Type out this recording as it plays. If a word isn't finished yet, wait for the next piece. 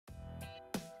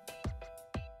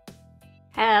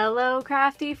Hello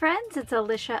crafty friends, it's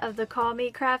Alicia of the Call Me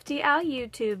Crafty Al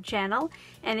YouTube channel,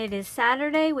 and it is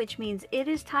Saturday, which means it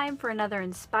is time for another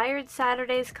Inspired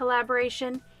Saturdays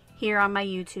collaboration here on my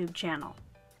YouTube channel.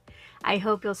 I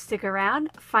hope you'll stick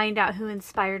around, find out who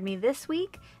inspired me this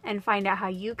week, and find out how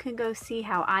you can go see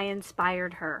how I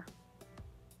inspired her.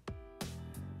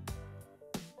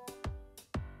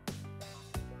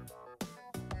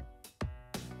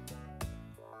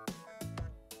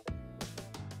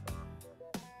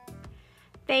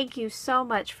 Thank you so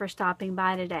much for stopping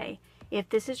by today. If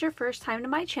this is your first time to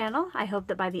my channel, I hope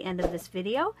that by the end of this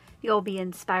video, you'll be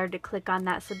inspired to click on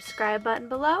that subscribe button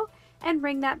below and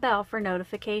ring that bell for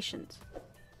notifications.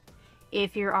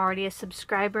 If you're already a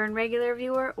subscriber and regular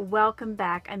viewer, welcome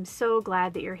back. I'm so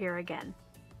glad that you're here again.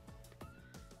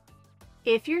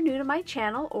 If you're new to my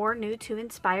channel or new to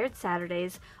Inspired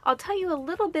Saturdays, I'll tell you a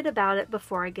little bit about it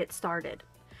before I get started.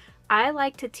 I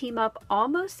like to team up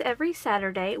almost every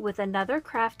Saturday with another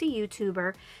crafty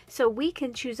YouTuber so we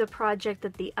can choose a project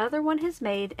that the other one has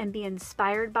made and be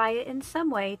inspired by it in some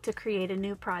way to create a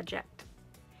new project.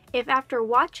 If after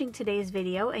watching today's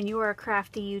video and you are a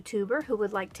crafty YouTuber who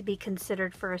would like to be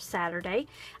considered for a Saturday,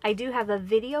 I do have a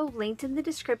video linked in the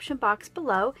description box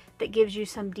below that gives you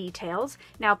some details.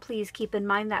 Now please keep in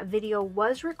mind that video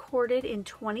was recorded in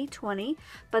 2020,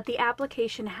 but the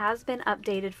application has been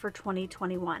updated for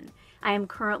 2021. I am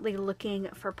currently looking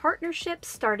for partnerships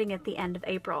starting at the end of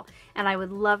April, and I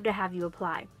would love to have you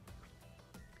apply.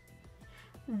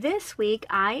 This week,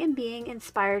 I am being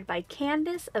inspired by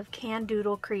Candice of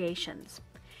Candoodle Creations.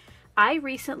 I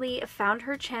recently found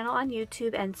her channel on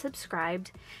YouTube and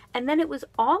subscribed, and then it was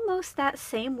almost that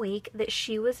same week that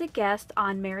she was a guest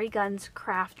on Mary Gunn's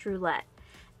Craft Roulette.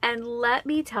 And let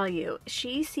me tell you,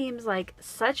 she seems like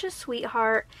such a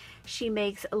sweetheart. She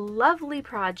makes lovely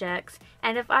projects,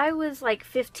 and if I was like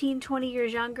 15-20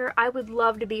 years younger, I would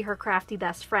love to be her crafty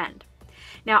best friend.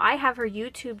 Now, I have her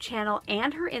YouTube channel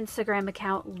and her Instagram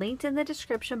account linked in the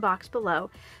description box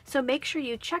below, so make sure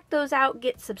you check those out,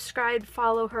 get subscribed,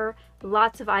 follow her.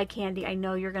 Lots of eye candy. I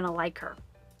know you're going to like her.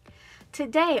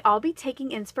 Today, I'll be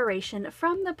taking inspiration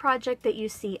from the project that you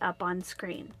see up on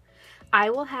screen.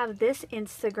 I will have this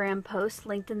Instagram post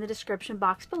linked in the description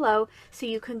box below, so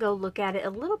you can go look at it a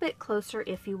little bit closer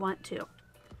if you want to.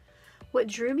 What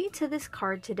drew me to this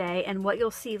card today, and what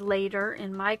you'll see later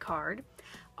in my card,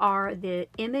 are the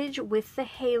image with the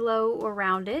halo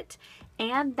around it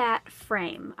and that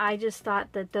frame. I just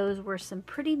thought that those were some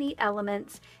pretty neat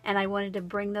elements, and I wanted to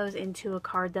bring those into a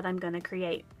card that I'm going to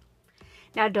create.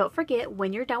 Now don't forget,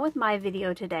 when you're done with my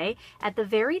video today, at the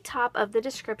very top of the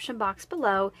description box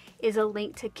below is a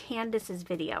link to Candice's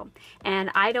video. And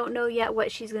I don't know yet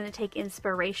what she's going to take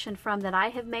inspiration from that I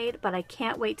have made, but I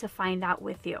can't wait to find out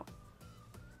with you.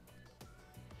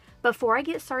 Before I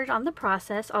get started on the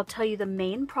process, I'll tell you the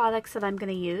main products that I'm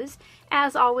going to use.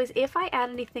 As always, if I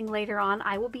add anything later on,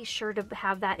 I will be sure to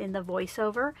have that in the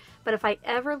voiceover. But if I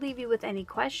ever leave you with any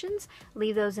questions,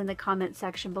 leave those in the comment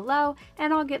section below,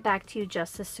 and I'll get back to you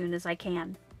just as soon as I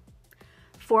can.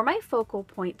 For my focal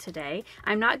point today,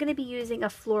 I'm not going to be using a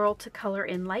floral to color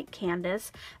in like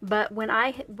Candice, but when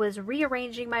I was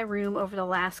rearranging my room over the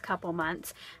last couple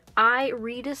months, I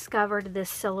rediscovered this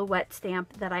silhouette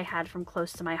stamp that I had from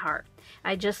close to my heart.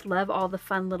 I just love all the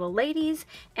fun little ladies,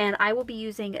 and I will be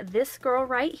using this girl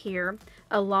right here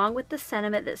along with the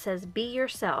sentiment that says, "Be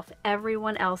yourself,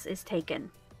 everyone else is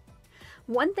taken."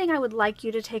 One thing I would like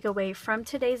you to take away from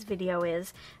today's video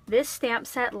is this stamp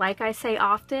set, like I say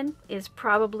often, is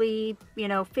probably,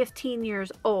 15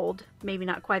 years old. Maybe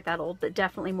not quite that old, but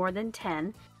definitely more than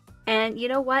 10. And you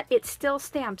know what? It still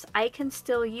stamps. I can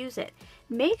still use it.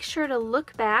 Make sure to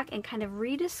look back and kind of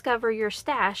rediscover your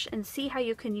stash and see how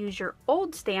you can use your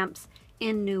old stamps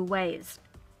in new ways.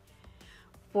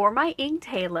 For my inked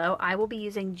halo, I will be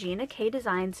using Gina K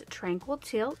Designs Tranquil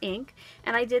Teal ink,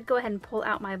 and I did go ahead and pull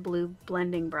out my blue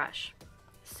blending brush.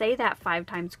 Say that 5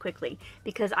 times quickly,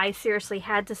 because I seriously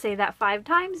had to say that 5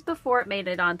 times before it made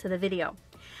it onto the video.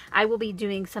 I will be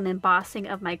doing some embossing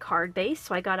of my card base,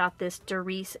 so I got out this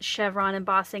Doris chevron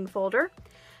embossing folder.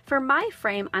 For my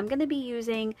frame, I'm going to be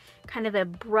using kind of a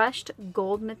brushed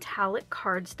gold metallic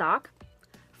cardstock.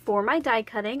 For my die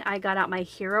cutting, I got out my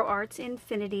Hero Arts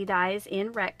Infinity dies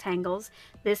in rectangles.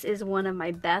 This is one of my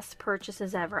best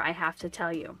purchases ever, I have to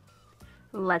tell you.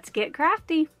 Let's get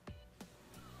crafty!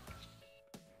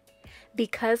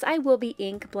 Because I will be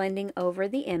ink blending over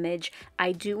the image,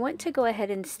 I do want to go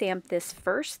ahead and stamp this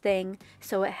first thing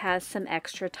so it has some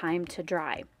extra time to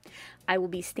dry. I will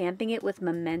be stamping it with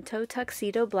Memento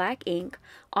Tuxedo Black ink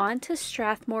onto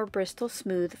Strathmore Bristol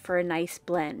Smooth for a nice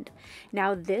blend.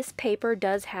 Now this paper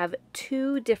does have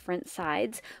two different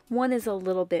sides. One is a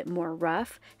little bit more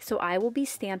rough, so I will be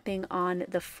stamping on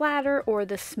the flatter or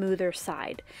the smoother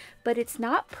side. But it's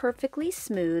not perfectly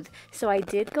smooth, so I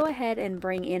did go ahead and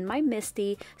bring in my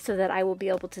MISTI so that I will be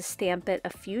able to stamp it a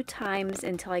few times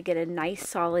until I get a nice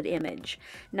solid image.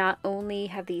 Not only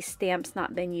have these stamps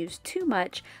not been used too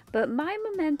much, but my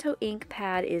Memento ink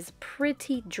pad is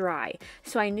pretty dry,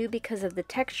 so I knew because of the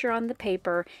texture on the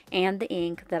paper and the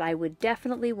ink that I would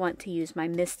definitely want to use my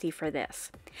MISTI for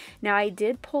this. Now I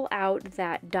did pull out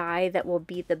that die that will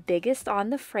be the biggest on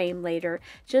the frame later,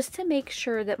 just to make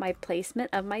sure that my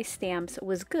placement of my stamps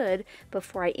was good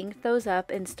before I inked those up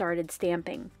and started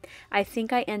stamping. I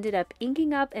think I ended up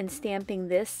inking up and stamping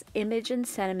this image and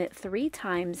sentiment 3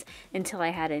 times until I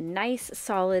had a nice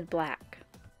solid black.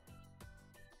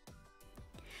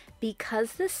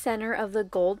 Because the center of the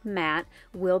gold mat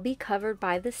will be covered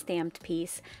by the stamped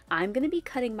piece, I'm going to be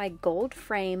cutting my gold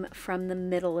frame from the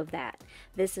middle of that.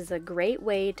 This is a great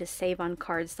way to save on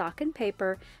cardstock and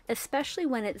paper, especially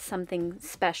when it's something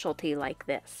specialty like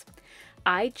this.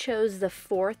 I chose the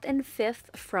 4th and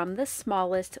 5th from the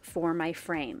smallest for my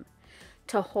frame.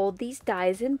 To hold these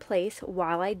dies in place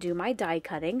while I do my die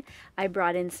cutting, I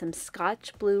brought in some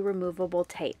Scotch Blue removable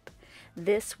tape.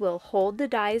 This will hold the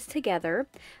dies together,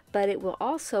 but it will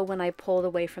also, when I pull it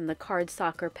away from the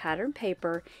cardstock or pattern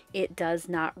paper, it does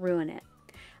not ruin it.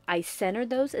 I centered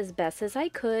those as best as I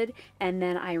could, and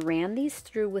then I ran these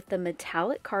through with the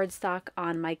metallic cardstock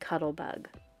on my Cuttlebug.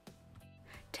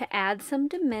 To add some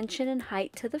dimension and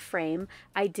height to the frame,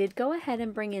 I did go ahead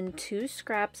and bring in 2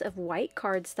 scraps of white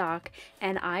cardstock,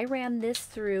 and I ran this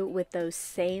through with those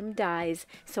same dies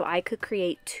so I could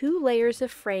create 2 layers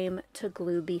of frame to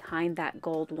glue behind that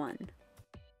gold one.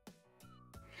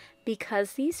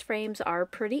 Because these frames are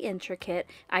pretty intricate,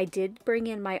 I did bring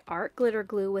in my art glitter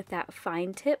glue with that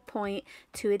fine tip point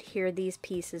to adhere these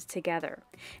pieces together.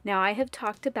 Now I have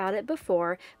talked about it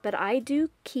before, but I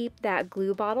do keep that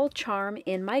glue bottle charm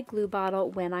in my glue bottle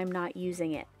when I'm not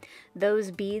using it. Those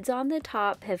beads on the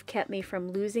top have kept me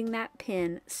from losing that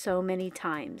pin so many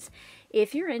times.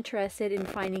 If you're interested in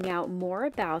finding out more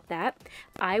about that,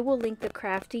 I will link the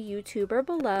crafty YouTuber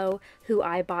below who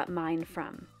I bought mine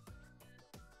from.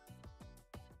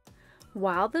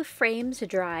 While the frames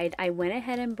dried, I went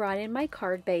ahead and brought in my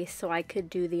card base so I could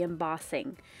do the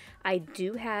embossing. I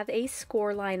do have a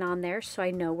score line on there so I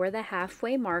know where the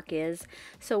halfway mark is.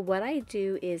 So what I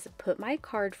do is put my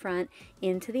card front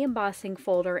into the embossing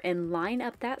folder and line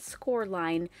up that score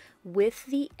line with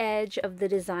the edge of the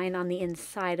design on the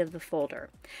inside of the folder.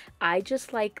 I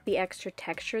just like the extra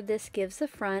texture this gives the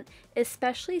front,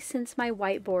 especially since my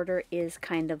white border is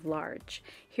kind of large.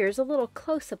 Here's a little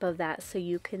close-up of that so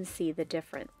you can see the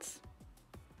difference.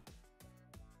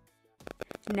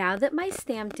 Now that my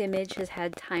stamped image has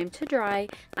had time to dry,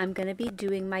 I'm going to be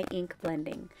doing my ink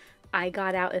blending. I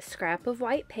got out a scrap of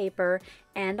white paper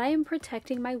and I am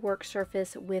protecting my work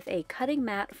surface with a cutting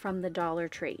mat from the Dollar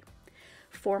Tree.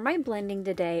 For my blending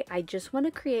today, I just want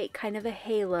to create kind of a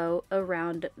halo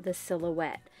around the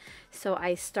silhouette. So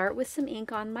I start with some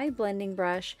ink on my blending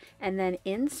brush, and then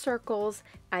in circles,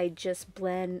 I just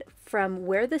blend from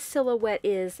where the silhouette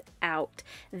is out.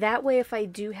 That way, if I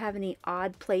do have any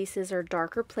odd places or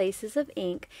darker places of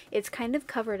ink, it's kind of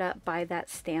covered up by that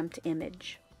stamped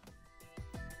image.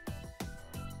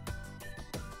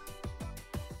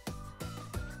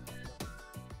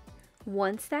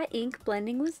 Once that ink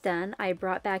blending was done, I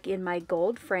brought back in my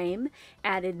gold frame,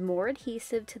 added more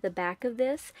adhesive to the back of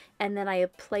this, and then I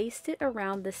have placed it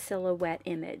around the silhouette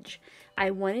image.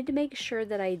 I wanted to make sure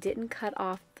that I didn't cut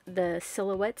off the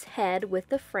silhouette's head with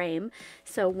the frame,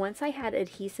 so once I had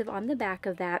adhesive on the back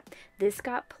of that, this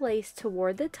got placed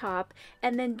toward the top,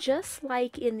 and then just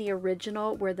like in the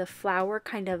original where the flower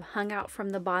kind of hung out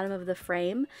from the bottom of the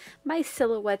frame, my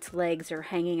silhouette's legs are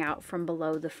hanging out from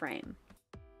below the frame.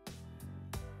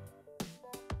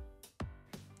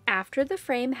 After the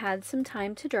frame had some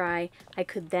time to dry, I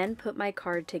could then put my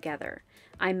card together.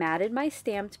 I matted my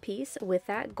stamped piece with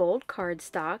that gold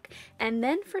cardstock, and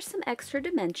then for some extra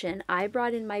dimension, I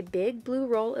brought in my big blue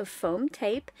roll of foam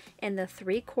tape in the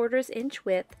 3/4 inch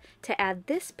width to add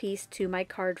this piece to my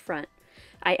card front.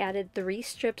 I added 3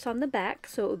 strips on the back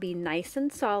so it would be nice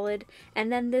and solid,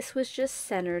 and then this was just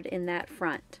centered in that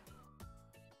front.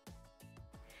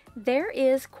 There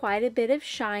is quite a bit of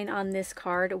shine on this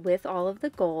card with all of the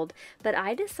gold, but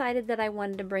I decided that I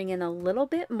wanted to bring in a little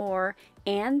bit more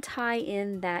and tie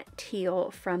in that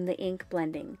teal from the ink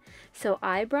blending. So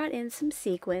I brought in some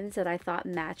sequins that I thought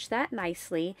matched that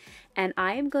nicely, and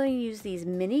I am going to use these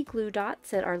mini glue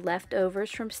dots that are leftovers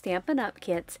from Stampin' Up!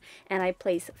 Kits, and I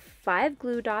place 5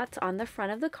 glue dots on the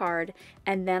front of the card,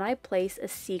 and then I place a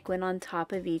sequin on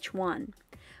top of each one.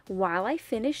 While I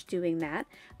finished doing that,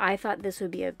 I thought this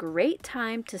would be a great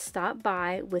time to stop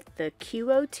by with the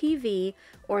QOTV,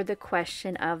 or the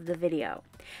question of the video.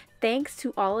 Thanks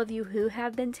to all of you who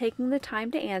have been taking the time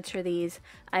to answer these.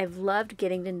 I've loved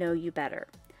getting to know you better.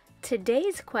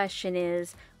 Today's question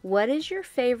is, what is your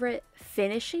favorite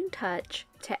finishing touch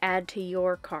to add to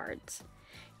your cards?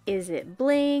 Is it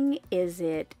bling? Is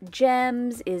it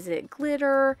gems? Is it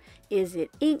glitter? Is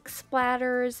it ink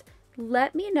splatters?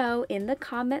 Let me know in the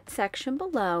comment section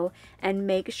below, and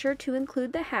make sure to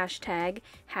include the hashtag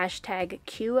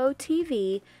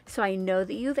QOTV, so I know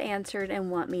that you've answered and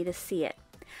want me to see it.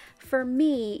 For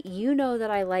me, you know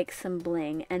that I like some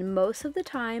bling, and most of the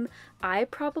time I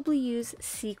probably use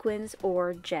sequins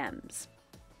or gems.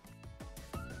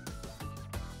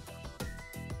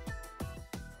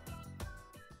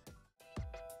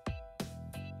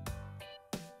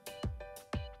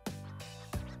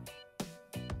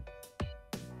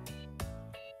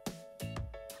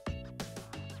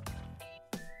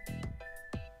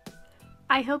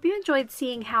 I hope you enjoyed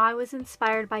seeing how I was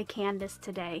inspired by Candice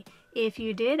today. If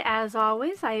you did, as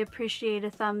always, I appreciate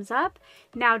a thumbs up.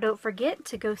 Now don't forget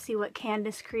to go see what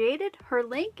Candice created. Her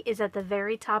link is at the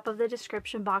very top of the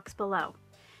description box below.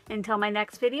 Until my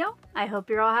next video, I hope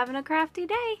you're all having a crafty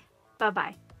day.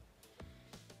 Bye-bye.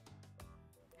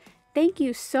 Thank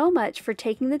you so much for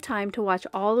taking the time to watch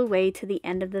all the way to the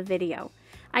end of the video.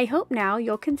 I hope now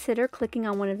you'll consider clicking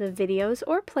on one of the videos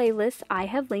or playlists I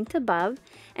have linked above,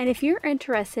 and if you're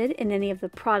interested in any of the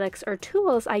products or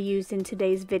tools I used in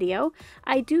today's video,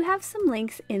 I do have some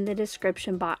links in the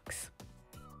description box.